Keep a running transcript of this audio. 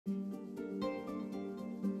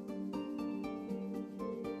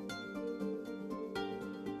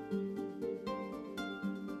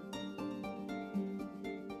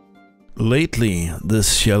Lately,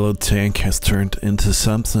 this shallow tank has turned into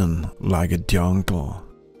something like a jungle,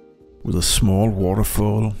 with a small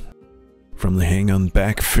waterfall from the hang-on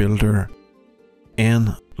back filter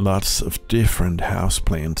and lots of different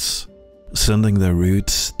houseplants sending their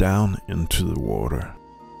roots down into the water.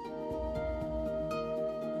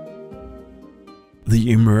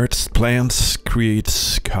 The immersed plants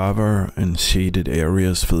create cover and shaded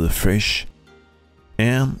areas for the fish,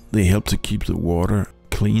 and they help to keep the water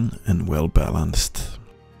clean and well balanced.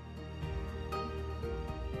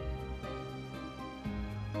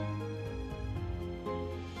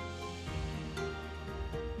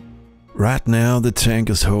 Right now the tank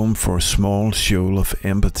is home for a small shoal of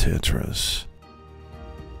empertetras.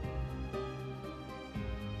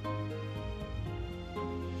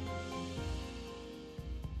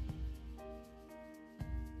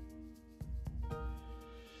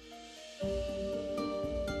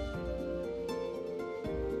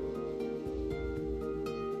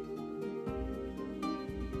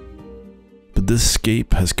 But this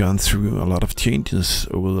scape has gone through a lot of changes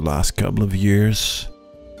over the last couple of years.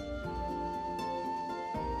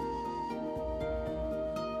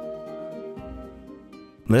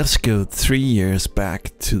 Let's go 3 years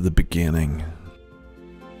back to the beginning.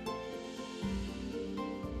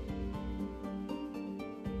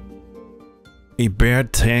 A bare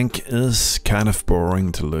tank is kind of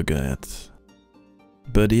boring to look at,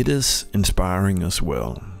 but it is inspiring as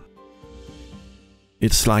well.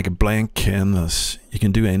 It's like a blank canvas, you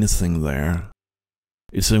can do anything there.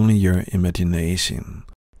 It's only your imagination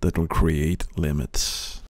that will create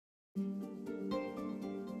limits.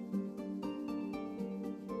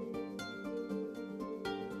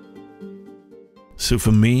 So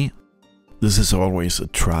for me, this is always a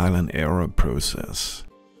trial and error process,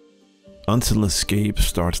 until the scape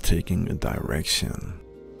starts taking a direction.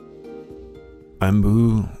 I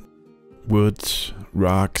move wood,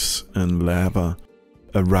 rocks and lava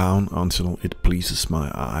around until it pleases my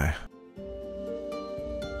eye.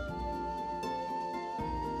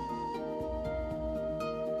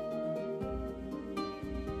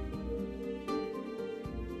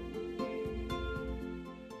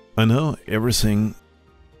 I know everything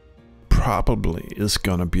probably is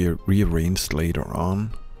gonna be rearranged later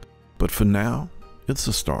on, but for now, it's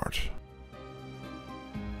a start.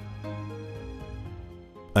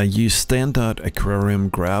 I use standard aquarium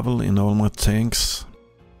gravel in all my tanks.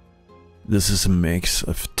 This is a mix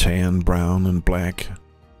of tan, brown and black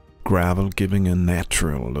gravel, giving a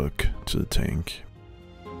natural look to the tank.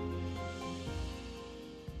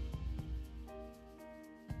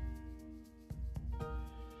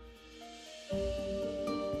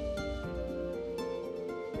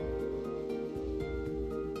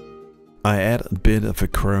 I add a bit of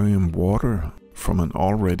aquarium water from an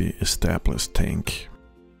already established tank.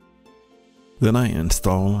 Then I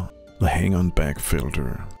install the hang-on back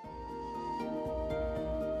filter.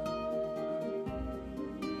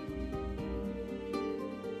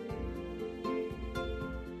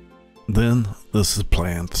 Then there's the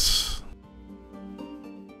plants.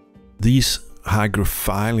 These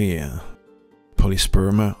Hygrophila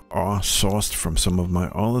polysperma are sourced from some of my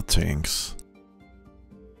other tanks.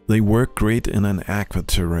 They work great in an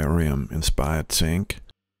aquaterrarium inspired tank,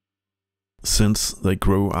 since they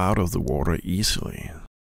grow out of the water easily.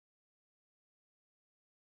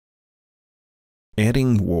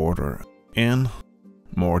 Adding water and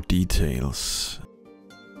more details.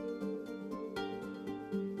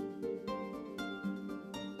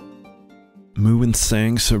 Moving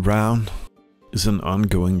things around is an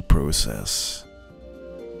ongoing process.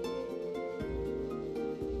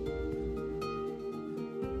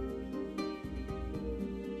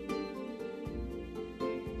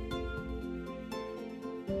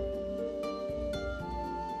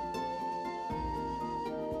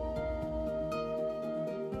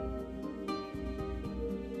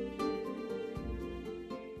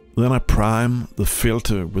 Then I prime the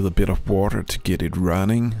filter with a bit of water to get it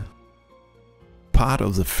running. Part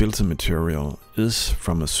of the filter material is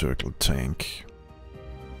from a circle tank.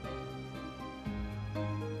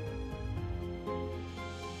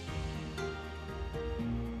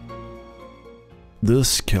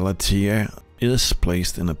 This calathea is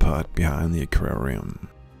placed in a pot behind the aquarium.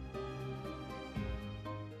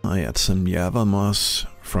 I add some java moss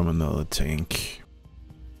from another tank.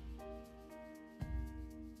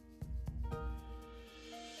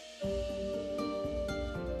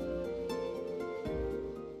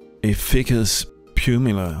 A ficus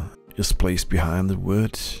pumila is placed behind the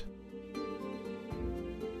wood.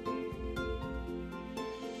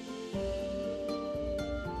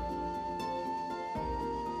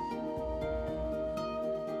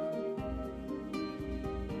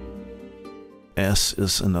 glass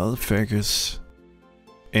is another ficus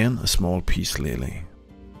and a small peace lily.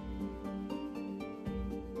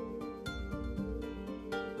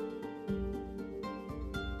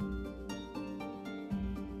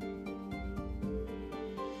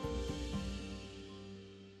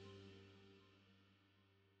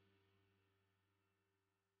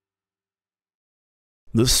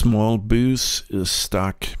 This small booth is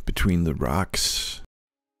stuck between the rocks.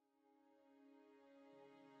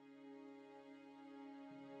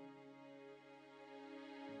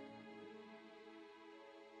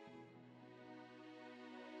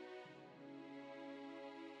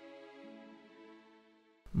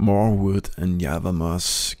 More wood and java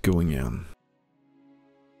moss going in.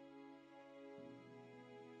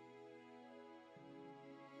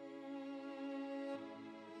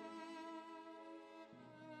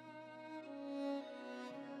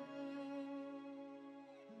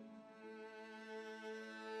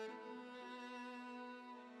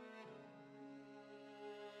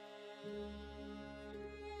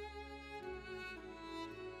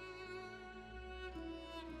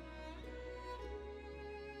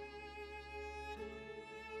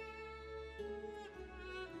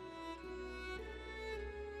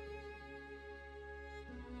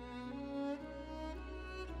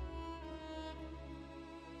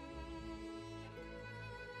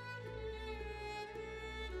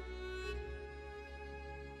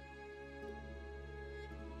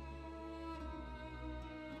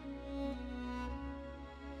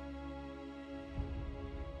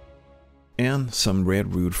 And some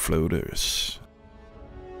red root floaters.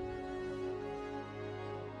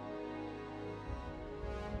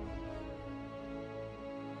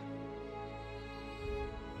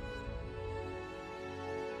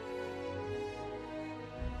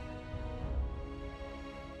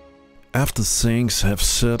 After things have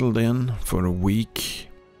settled in for a week,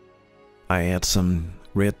 I add some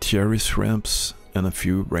red cherry shrimps and a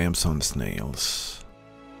few ramson snails.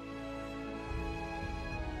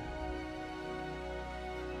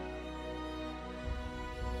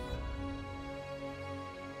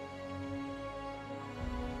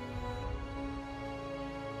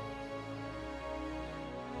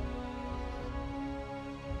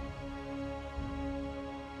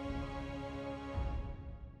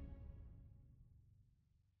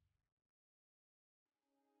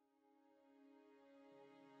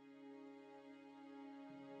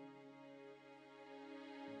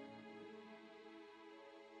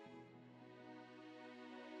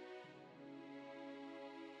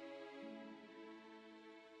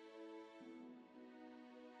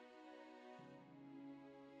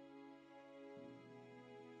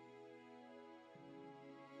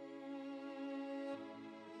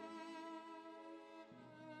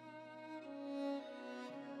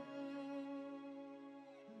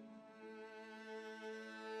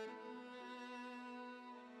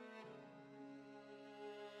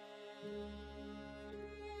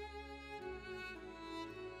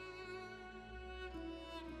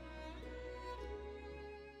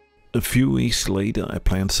 A few weeks later I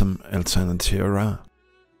plant some Alternatera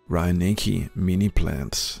Reinecki mini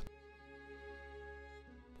plants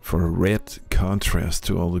for a red contrast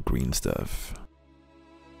to all the green stuff.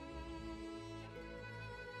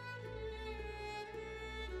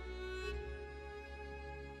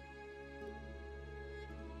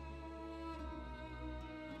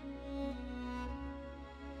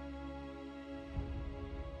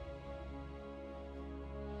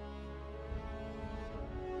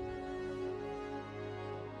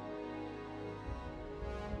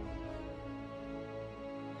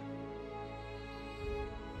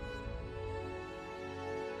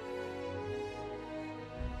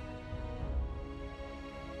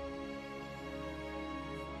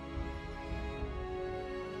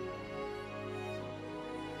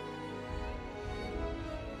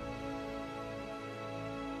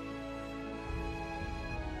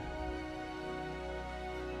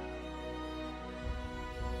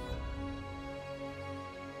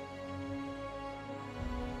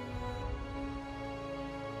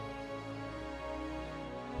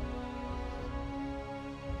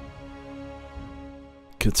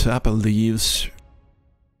 Catappa leaves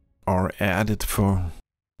are added for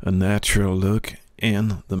a natural look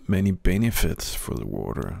and the many benefits for the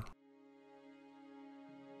water.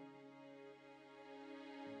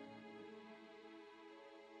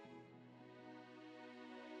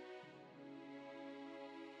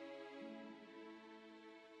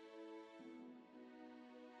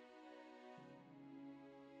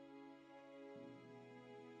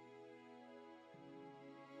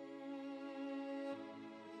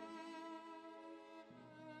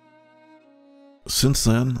 Since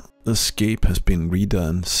then, The scape has been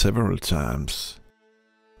redone several times,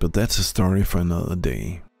 but that's a story for another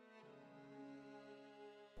day.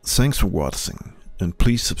 Thanks for watching, and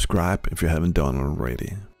please subscribe if you haven't done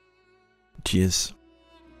already. Cheers.